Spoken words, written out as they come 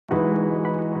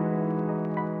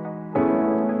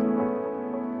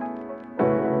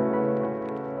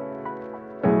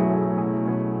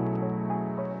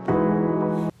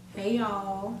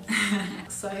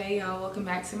So hey y'all, welcome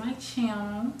back to my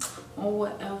channel or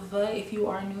whatever. If you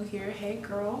are new here, hey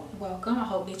girl, welcome. I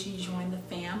hope that you join the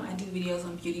fam. I do videos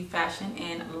on beauty, fashion,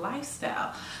 and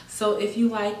lifestyle. So if you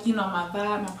like, you know, my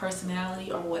vibe, my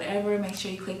personality, or whatever, make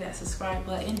sure you click that subscribe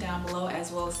button down below,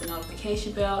 as well as the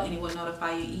notification bell, and it will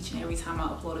notify you each and every time I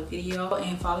upload a video.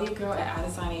 And follow your girl at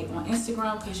iDESIGN8 on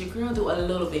Instagram, because your girl do a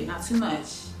little bit, not too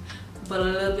much, but a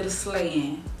little bit of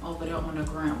slaying over there on the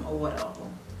gram or whatever.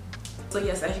 So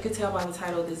yes, as you can tell by the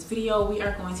title of this video, we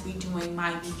are going to be doing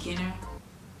my beginner.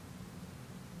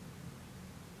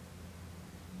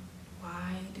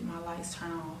 Why did my lights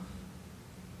turn off?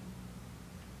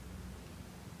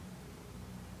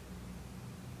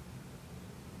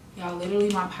 Y'all, literally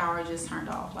my power just turned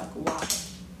off. Like, why?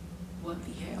 What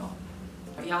the hell?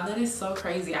 Y'all, that is so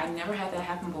crazy. I never had that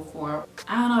happen before.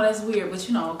 I don't know, that's weird, but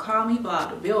you know, call me Bob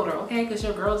the Builder, okay? Because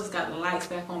your girl just got the lights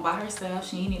back on by herself.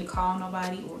 She ain't need to call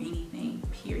nobody or anything,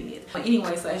 period. But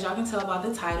anyway, so as y'all can tell by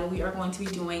the title, we are going to be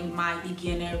doing my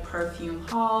beginner perfume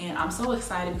haul. And I'm so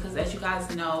excited because, as you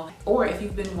guys know, or if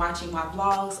you've been watching my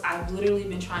vlogs, I've literally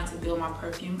been trying to build my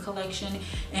perfume collection.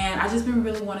 And I just been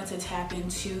really wanting to tap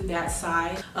into that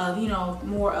side of, you know,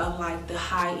 more of like the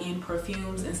high-end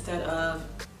perfumes instead of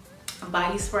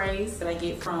body sprays that I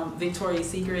get from Victoria's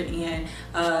Secret and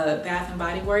Bath and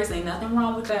Body Works. Ain't nothing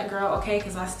wrong with that, girl, okay?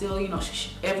 Because I still, you know,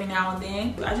 every now and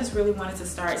then. I just really wanted to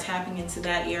start tapping into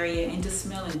that area and just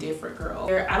smelling different, girl.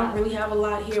 I don't really have a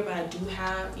lot here, but I do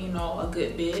have, you know, a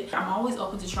good bit. I'm always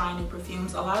open to trying new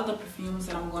perfumes. A lot of the perfumes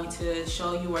that I'm going to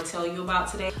show you or tell you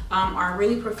about today are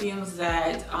really perfumes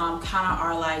that kind of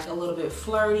are like a little bit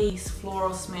flirty,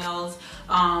 floral smells.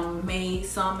 Some may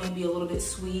be a little bit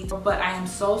sweet, but I am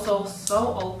so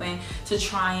open to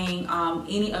trying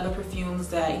any other perfumes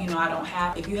that, you know, I don't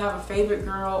have. If you have a favorite,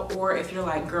 girl, or if you're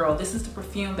like, girl, this is the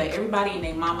perfume that everybody and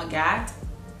their mama got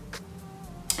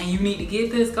and you need to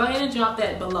get this, go ahead and drop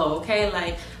that below, okay?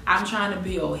 Like, I'm trying to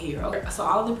build here, okay? So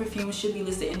all of the perfumes should be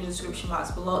listed in the description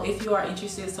box below if you are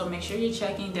interested, so make sure you're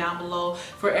checking down below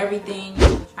for everything.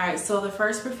 All right, so the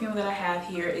first perfume that I have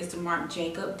here is the Marc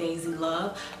Jacobs Daisy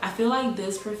Love. I feel like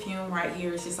this perfume right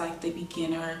here is just like the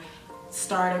beginner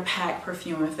starter pack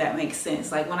perfume, if that makes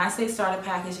sense. Like, when I say starter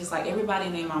pack, it's just like everybody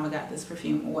and their mama got this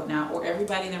perfume or whatnot, or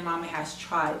everybody and their mama has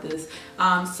tried this.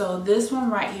 So this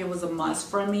one right here was a must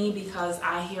for me because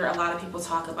I hear a lot of people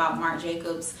talk about Marc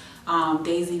Jacobs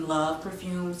Daisy Love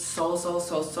perfume so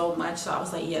much. So I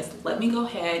was like, yes, let me go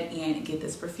ahead and get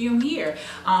this perfume here.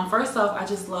 First off, I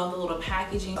just love the little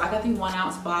packaging. I got the 1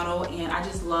 ounce bottle, and I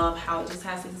just love how it just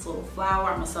has this little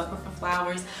flower. I'm a sucker for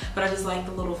flowers, but I just like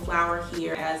the little flower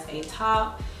here as a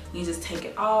top. You just take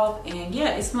it off, and yeah,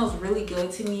 it smells really good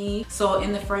to me. So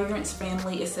in the fragrance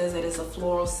family, it says that it's a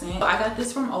floral scent. So I got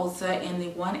this from Ulta, and the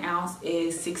 1 ounce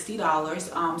is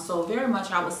 $60. So very much,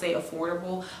 I would say,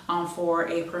 affordable for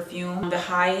a perfume. The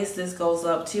highest this goes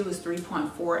up to is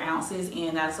 3.4 ounces,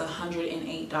 and that's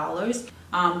 $108.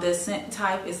 The scent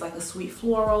type is like a sweet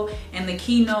floral, and the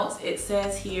key notes it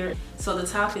says here, so the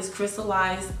top is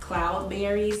crystallized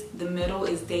cloudberries, the middle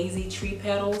is daisy tree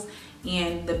petals,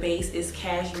 and the base is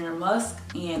cashmere musk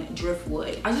and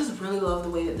driftwood. I just really love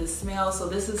the way that this smells. So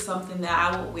this is something that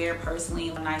I would wear personally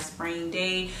on a nice spring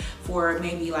day for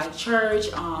maybe like church.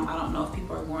 I don't know if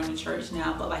people are going to church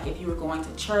now, but like if you were going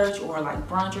to church or like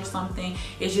brunch or something,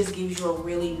 it just gives you a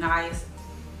really nice,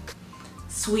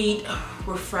 sweet,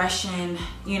 refreshing,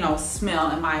 you know, smell,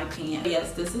 in my opinion.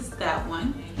 Yes, this is that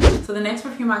one. So the next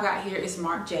perfume I got here is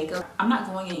Marc Jacobs. I'm not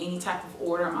going in any type of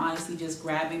order. I'm honestly just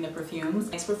grabbing the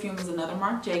perfumes. Next perfume is another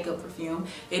Marc Jacobs perfume.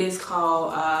 It is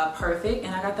called Perfect,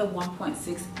 and I got the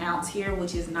 1.6 ounce here,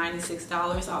 which is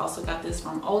 $96. I also got this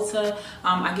from Ulta.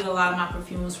 I get a lot of my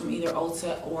perfumes from either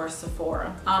Ulta or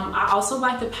Sephora. I also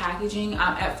like the packaging.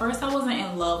 At first, I wasn't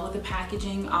in love with the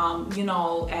packaging. You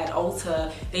know, at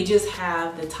Ulta, they just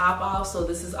have the top off, so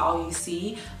this is all you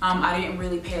see. I didn't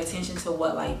really pay attention to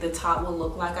what like the top will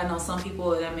look like. I know some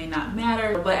people that may not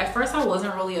matter, but at first I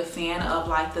wasn't really a fan of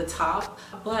like the top,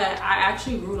 but I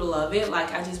actually grew to love it.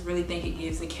 Like, I just really think it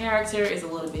gives a character. It's a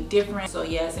little bit different. So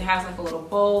yes, it has like a little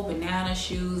bow, banana,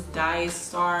 shoes, dice,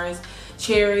 stars,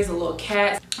 cherries, a little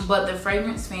cat. But the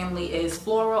fragrance family is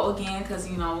floral again, because,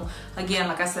 you know, again,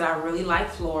 like I said, I really like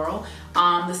floral.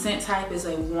 The scent type is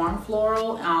a warm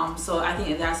floral, so I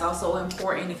think that's also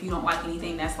important if you don't like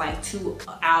anything that's like too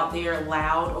out there,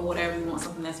 loud, or whatever. You want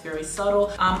something that's very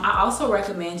subtle. I also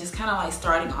recommend just kind of like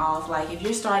starting off, like if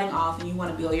you're starting off and you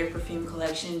want to build your perfume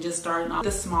collection, just starting off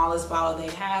the smallest bottle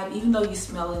they have, even though you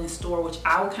smell it in the store, which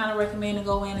I would kind of recommend to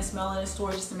go in and smell it in the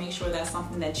store just to make sure that's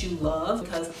something that you love,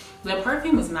 because the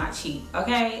perfume is not cheap,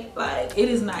 okay? Like, it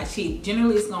is not cheap.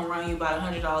 Generally, it's gonna run you about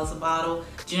 $100 a bottle,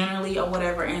 generally, or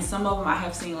whatever. And some of them I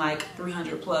have seen like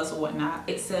 300 plus or whatnot.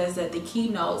 It says that the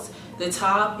keynotes, the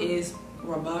top is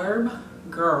rhubarb.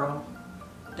 Girl,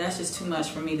 that's just too much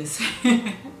for me to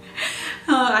say.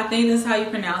 I think that's how you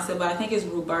pronounce it, but I think it's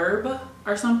rhubarb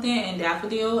or something, and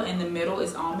daffodil, and the middle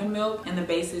is almond milk, and the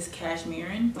base is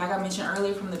cashmere. Like I mentioned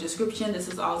earlier from the description, this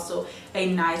is also a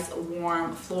nice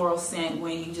warm floral scent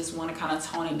when you just want to kind of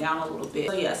tone it down a little bit.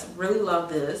 So yes, really love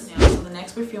this. So the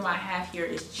next perfume I have here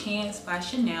is Chance by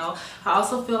Chanel. I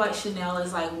also feel like Chanel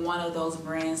is like one of those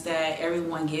brands that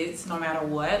everyone gets no matter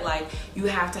what. Like, you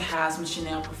have to have some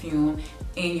Chanel perfume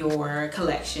in your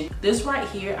collection. This right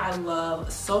here I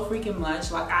love so freaking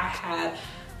much. Like, I have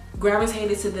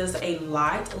gravitated to this a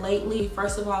lot lately.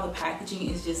 First of all, the packaging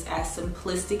is just as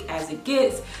simplistic as it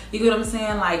gets. You get what I'm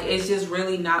saying? Like, it's just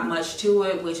really not much to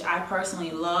it, which I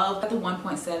personally love. The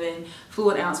 1.7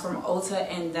 fluid ounce from Ulta,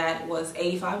 and that was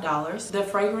 $85. The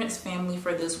fragrance family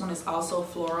for this one is also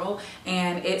floral,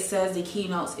 and it says the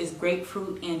keynotes is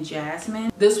grapefruit and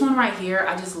jasmine. This one right here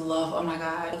I just love. Oh my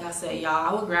god, like I said, y'all,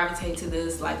 I would gravitate to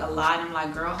this like a lot. I'm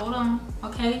like, girl, hold on,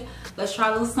 okay, let's try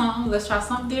a little something, let's try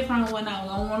something different and whatnot. We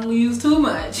don't want to use too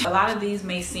much. A lot of these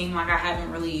may seem like I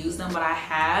haven't really used them, but I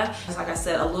have. Just like I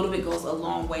said, a little bit goes a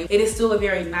long way. It is still a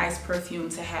very nice perfume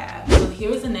to have. So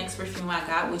here's the next perfume I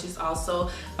got, which is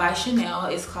also by Chanel.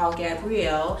 It's called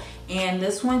Gabrielle, and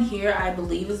this one here I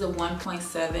believe is a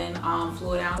 1.7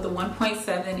 fluid ounce. The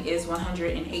 1.7 is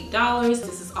 $108.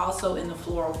 This is also in the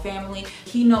floral family.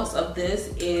 Keynotes of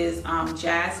this is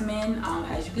jasmine.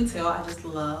 As you can tell, I just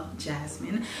love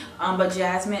jasmine, but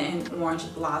jasmine and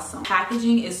orange blossom.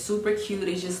 Packaging is super cute.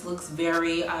 It just looks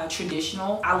very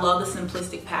traditional. I love the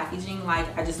simplistic packaging.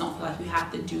 Like, I just don't feel like you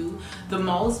have to do the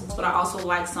most, but I also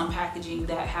like some packaging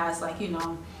that has, like, you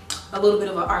know, a little bit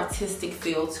of an artistic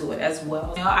feel to it as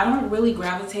well. You know, I don't really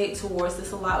gravitate towards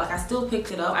this a lot. Like, I still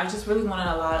picked it up. I just really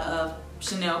wanted a lot of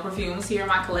Chanel perfumes here in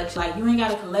my collection. Like, you ain't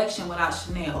got a collection without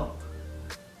Chanel.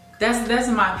 That's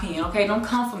in my opinion, okay? Don't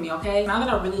come for me, okay? Now that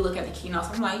I really look at the keynotes,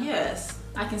 I'm like, yes,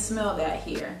 I can smell that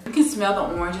here. You can smell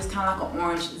the orange. It's kind of like an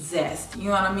orange zest. You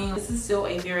know what I mean? This is still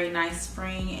a very nice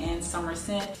spring and summer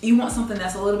scent. You want something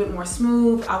that's a little bit more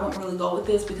smooth. I wouldn't really go with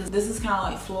this because this is kind of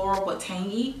like floral but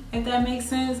tangy, if that makes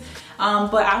sense.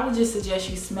 But I would just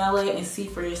suggest you smell it and see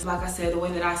for yourself. Like I said, the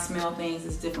way that I smell things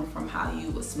is different from how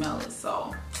you would smell it.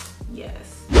 So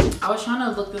yes. I was trying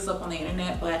to look this up on the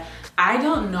internet, but I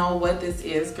don't know what this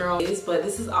is, girl. But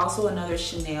this is also another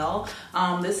Chanel.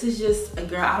 This is just a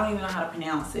girl, I don't even know how to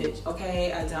pronounce it,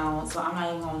 okay? I don't, so I'm not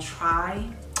even gonna try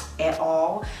at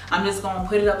all. I'm just gonna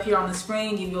put it up here on the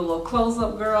screen, give you a little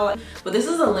close-up, girl. But this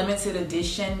is a limited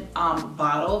edition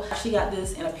bottle. I actually got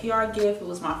this in a PR gift. It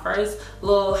was my first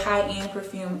little high-end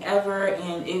perfume ever,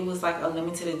 and it was like a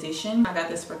limited edition. I got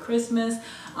this for Christmas.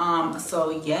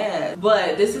 So yeah,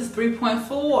 but this is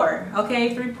 3.4,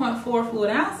 okay, 3.4 fluid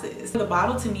ounces. The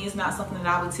bottle to me is not something that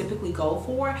I would typically go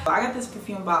for. I got this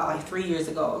perfume about like 3 years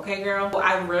ago, okay, girl.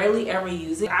 I rarely ever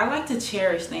use it. I like to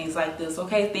cherish things like this,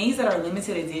 okay? Things that are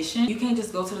limited edition, you can't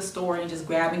just go to the store and just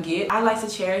grab and get. I like to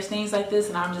cherish things like this,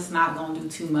 and I'm just not gonna do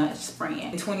too much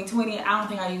spraying. In 2020, I don't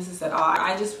think I use this at all.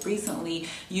 I just recently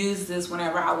used this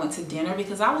whenever I went to dinner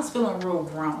because I was feeling real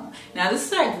grown. Now this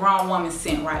is that grown woman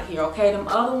scent right here, okay? Them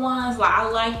other ones, like, I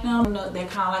like them. They're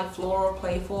kind of like floral,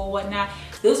 playful, whatnot.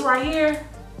 This right here,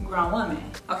 grown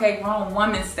woman, okay? Grown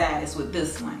woman status with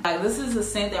this one. Like, this is a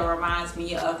scent that reminds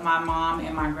me of my mom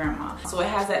and my grandma. So it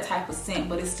has that type of scent,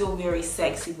 but it's still very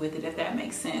sexy with it, if that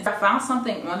makes sense. I found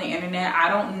something on the internet. I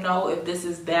don't know if this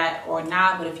is that or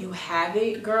not, but if you have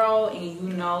it, girl, and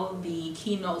you know the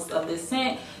keynotes of this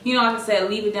scent, you know, like I said,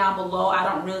 leave it down below. I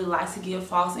don't really like to give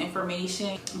false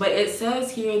information, but it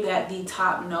says here that the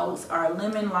top notes are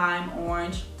lemon, lime,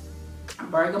 orange,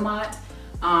 bergamot,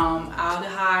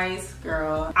 aldehydes.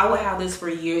 Girl, I would have this for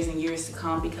years and years to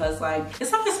come because, like,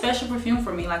 it's like a special perfume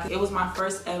for me. Like, it was my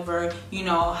first ever, you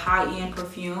know, high-end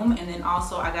perfume, and then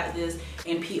also I got this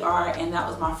in PR, and that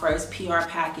was my first PR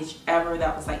package ever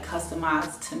that was like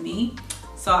customized to me.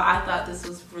 So I thought this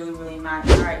was really, really nice.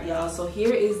 All right, y'all, so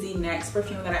here is the next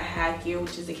perfume that I have here,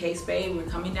 which is the Kate Spade. We're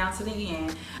coming down to the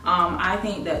end. I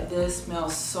think that this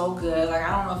smells so good. Like,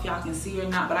 I don't know if y'all can see or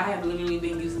not, but I have literally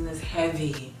been using this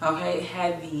heavy. Okay,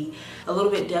 heavy, a little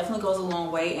bit, definitely goes a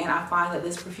long way, and I find that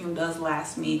this perfume does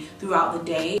last me throughout the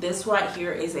day. This right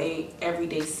here is a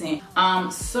everyday scent.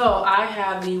 So I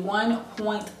have the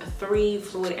 1.3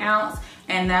 fluid ounce,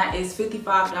 and that is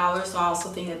 $55. So I also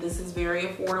think that this is very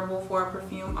affordable for a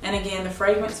perfume. And again, the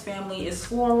fragrance family is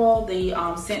floral. The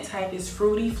scent type is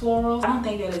fruity floral. I don't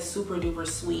think that it's super duper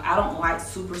sweet. I don't like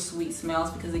super sweet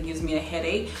smells because it gives me a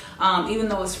headache. Even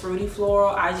though it's fruity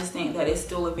floral, I just think that it's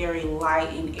still a very light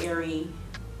and airy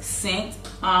scent.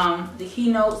 The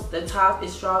key notes, the top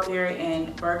is strawberry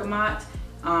and bergamot.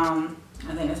 I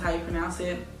think that's how you pronounce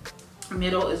it.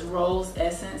 Middle is rose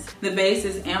essence. The base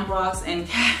is ambrox and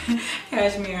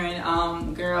cashmere,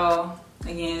 and girl,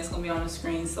 again, it's gonna be on the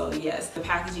screen. So yes, the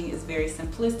packaging is very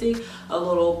simplistic. A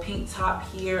little pink top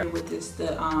here with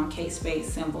the Kate Spade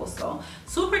symbol, so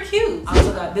super cute. I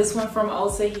also got this one from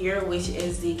Ulta here, which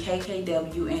is the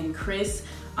KKW and Chris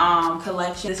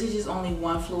collection. This is just only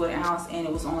 1 fluid ounce, and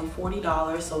it was only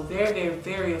 $40, so very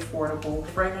affordable.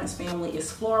 The fragrance family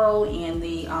is floral, and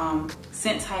the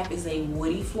scent type is a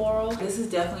woody floral. This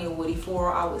is definitely a woody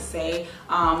floral, I would say.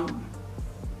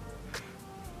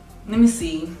 Let me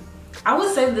see. I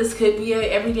would say this could be an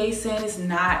everyday scent. It's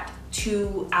not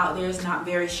too out there. It's not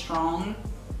very strong.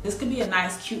 This could be a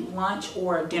nice cute lunch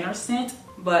or dinner scent.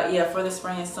 But yeah, for the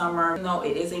spring and summer, no,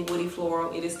 it is a woody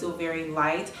floral. It is still very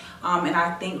light. And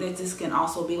I think that this can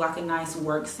also be like a nice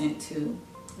work scent too.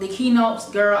 The keynotes,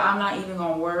 girl, I'm not even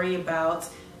gonna worry about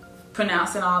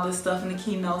pronouncing all this stuff in the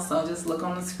keynotes, so just look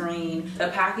on the screen. The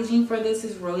packaging for this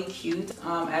is really cute.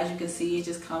 As you can see, it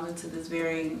just comes into this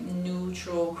very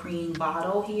neutral cream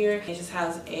bottle here. It just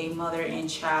has a mother and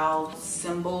child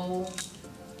symbol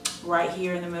right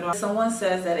here in the middle. Someone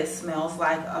says that it smells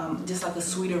like just like a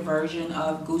sweeter version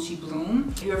of Gucci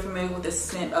Bloom. If you're familiar with the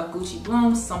scent of Gucci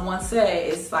Bloom, someone said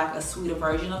it's like a sweeter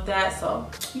version of that. So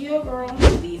yeah, girl.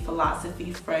 The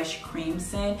Philosophy Fresh Cream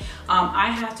scent. I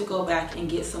have to go back and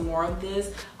get some more of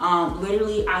this.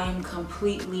 Literally, I am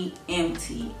completely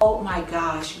empty. Oh my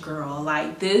gosh, girl.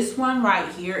 Like this one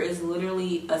right here is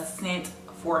literally a scent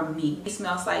for me. It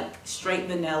smells like straight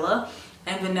vanilla.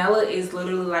 And vanilla is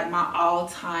literally like my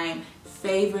all-time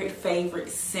favorite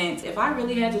scent. If I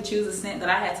really had to choose a scent that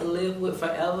I had to live with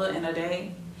forever and a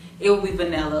day, it would be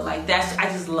vanilla. Like that's, I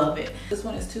just love it. This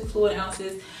one is 2 fluid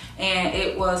ounces, and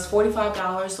it was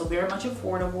 $45, so very much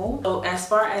affordable. So as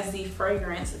far as the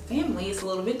fragrance family, it's a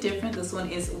little bit different. This one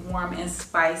is warm and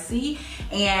spicy,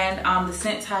 and the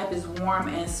scent type is warm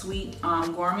and sweet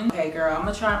gourmand. Okay, girl, I'm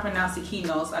gonna try and pronounce the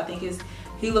keynotes. I think it's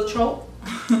heliotrope.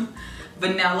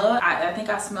 Vanilla, I think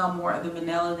I smell more of the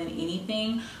vanilla than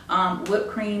anything. Whipped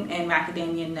cream and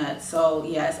macadamia nuts. So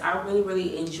yes, I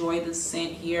really enjoy this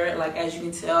scent here. Like as you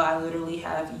can tell, I literally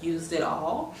have used it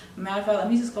all. Matter of fact, let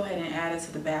me just go ahead and add it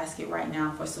to the basket right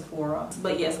now for Sephora.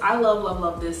 But yes, I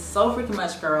love this so freaking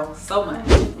much, girl, so much.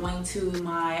 Going to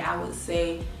my, I would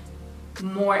say,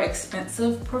 more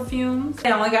expensive perfumes.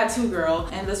 I only got 2, girl,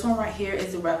 and this one right here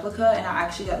is a replica, and I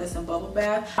actually got this in Bubble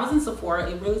Bath. I was in Sephora.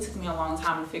 It really took me a long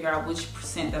time to figure out which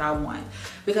scent that I want,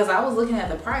 because I was looking at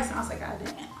the price and I was like, God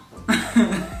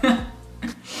damn.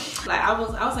 Like I was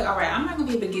like, all right, I'm not gonna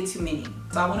be able to get too many.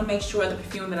 So I want to make sure the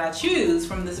perfume that I choose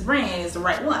from this brand is the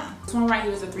right one. This one right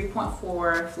here is a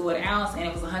 3.4 fluid ounce, and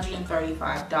it was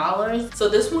 $135. So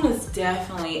this one is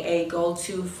definitely a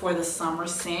go-to for the summer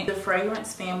scent. The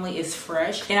fragrance family is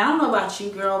fresh. And I don't know about you,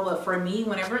 girl, but for me,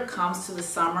 whenever it comes to the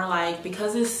summer, like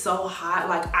because it's so hot,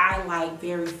 like I like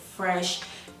very fresh,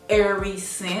 airy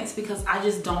scents, because I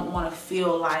just don't want to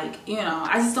feel like, you know,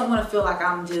 I just don't want to feel like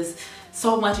I'm just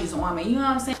so much is on me, you know what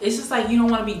I'm saying? It's just like you don't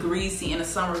want to be greasy in the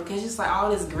summer, because it's just like all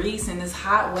this grease and this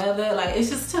hot weather, like it's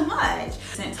just too much.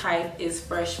 Scent type is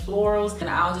fresh florals, and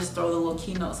I'll just throw the little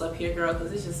keynotes up here, girl,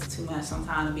 because it's just too much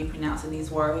sometimes to be pronouncing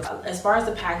these words. As far as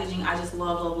the packaging, I just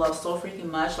love so freaking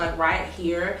much. Like right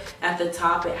here at the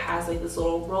top, it has like this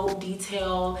little rope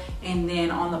detail, and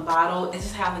then on the bottle it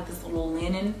just has like this little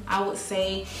linen, I would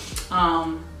say,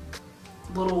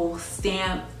 little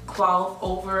stamp cloth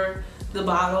over the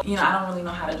bottle. You know, I don't really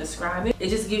know how to describe it. It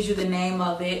just gives you the name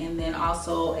of it and then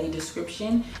also a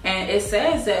description. And it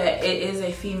says that it is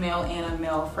a female and a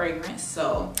male fragrance.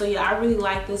 So yeah, I really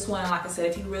like this one. Like I said,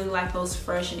 if you really like those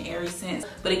fresh and airy scents,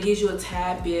 but it gives you a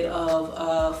tad bit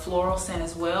of floral scent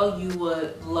as well, you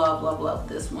would love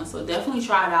this one. So definitely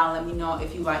try it out and let me know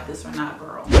if you like this or not,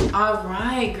 girl. All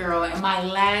right, girl. And my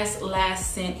last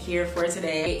scent here for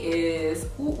today is,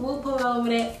 we'll put over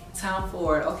that Tom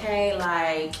Ford, okay?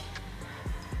 Like,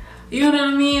 you know what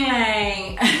I mean?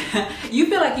 Like, you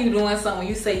feel like you're doing something when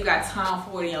you say you got Tom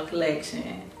Ford in your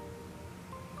collection.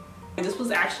 This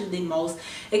was actually the most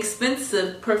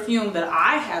expensive perfume that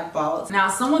I have bought. Now,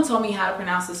 someone told me how to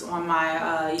pronounce this on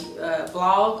my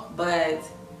vlog, but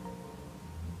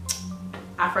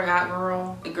I forgot,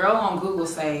 girl. The girl on Google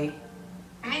say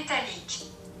Métallique.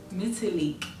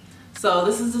 Métallique. So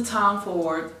this is the Tom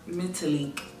Ford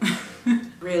Métallique.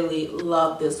 Really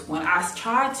love this one. I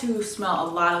tried to smell a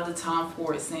lot of the Tom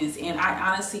Ford scents, and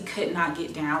I honestly could not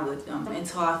get down with them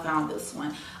until I found this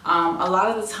one. A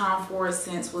lot of the Tom Ford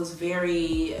scents was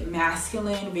very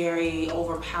masculine, very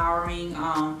overpowering,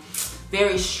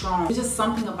 very strong. There's just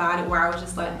something about it where I was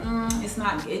just like, it's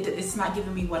not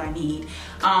giving me what I need.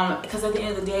 Because at the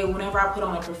end of the day, whenever I put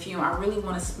on a perfume, I really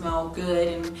want to smell good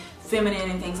and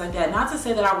feminine and things like that. Not to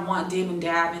say that I want dib and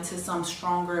dab into some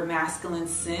stronger masculine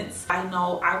scents. I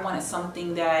know I wanted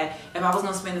something that if I was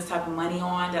gonna spend this type of money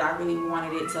on, that I really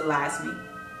wanted it to last me.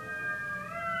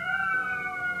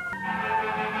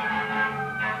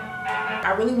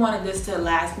 I really wanted this to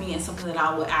last me and something that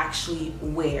I would actually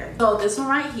wear. So this one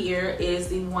right here is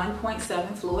the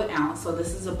 1.7 fluid ounce. So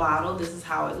this is a bottle. This is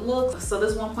how it looks. So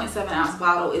this 1.7 ounce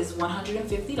bottle is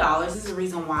 $150. This is the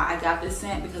reason why I got this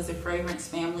scent, because the fragrance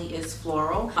family is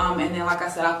floral. And then, like I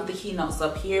said, I'll put the keynotes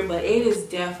up here, but it is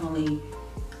definitely,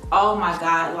 oh my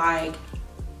God, like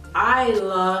I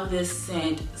love this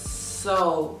scent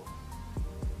so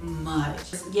much.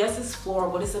 Yes, it's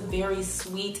floral, but it's a very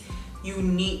sweet,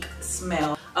 unique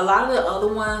smell. A lot of the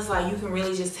other ones, like, you can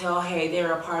really just tell, hey,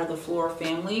 they're a part of the floral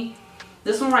family.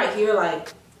 This one right here,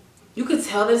 like, you could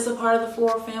tell that it's a part of the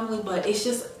floral family, but it's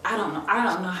just, I don't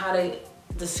know how to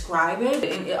describe it.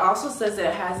 And it also says that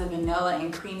it has a vanilla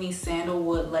and creamy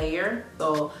sandalwood layer.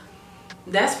 So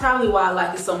that's probably why I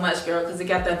like it so much, girl, because it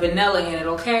got that vanilla in it,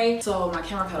 okay? So my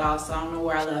camera cut off, so I don't know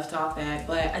where I left off at.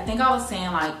 But I think I was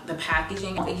saying, like, the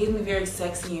packaging, it gives me very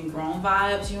sexy and grown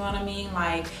vibes, you know what I mean?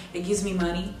 Like, it gives me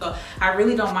money. So I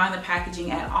really don't mind the packaging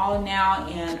at all now.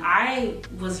 And I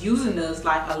was using this,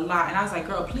 like, a lot. And I was like,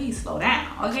 girl, please slow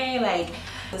down, okay? Like,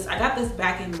 I got this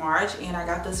back in March, and I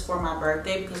got this for my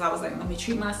birthday because I was like, let me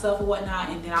treat myself or whatnot.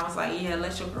 And then I was like, yeah,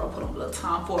 let your girl put on a little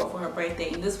Tom Ford for her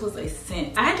birthday. And this was a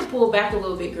scent. I had to pull back a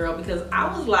little bit, girl, because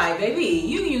I was like, baby,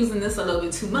 you using this a little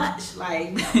bit too much.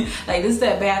 Like, like this is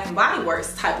that Bath and Body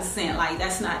Works type of scent. Like,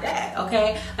 that's not that,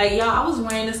 okay? Like, y'all, I was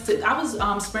wearing this I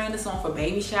was spraying this on for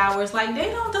baby showers. Like, they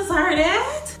don't deserve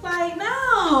that. Like,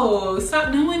 no,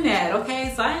 stop doing that,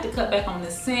 okay? So I had to cut back on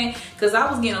this scent because I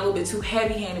was getting a little bit too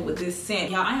heavy-handed with this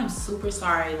scent. Y'all, I am super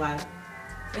sorry. Like,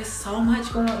 there's so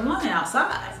much going on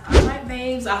outside. All right,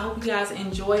 babes, I hope you guys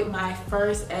enjoyed my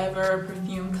first ever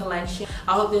perfume collection.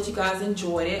 I hope that you guys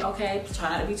enjoyed it, okay? Try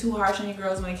not to be too harsh on your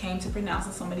girls when it came to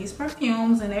pronouncing some of these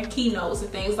perfumes and their keynotes and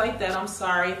things like that. I'm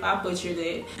sorry if I butchered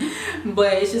it,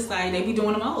 but it's just like, they be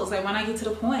doing the most. Like, when I get to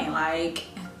the point, like,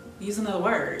 use another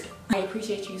word. I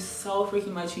appreciate you so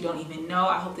freaking much. You don't even know.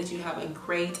 I hope that you have a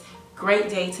great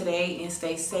day today and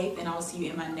stay safe, and I will see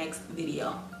you in my next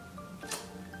video.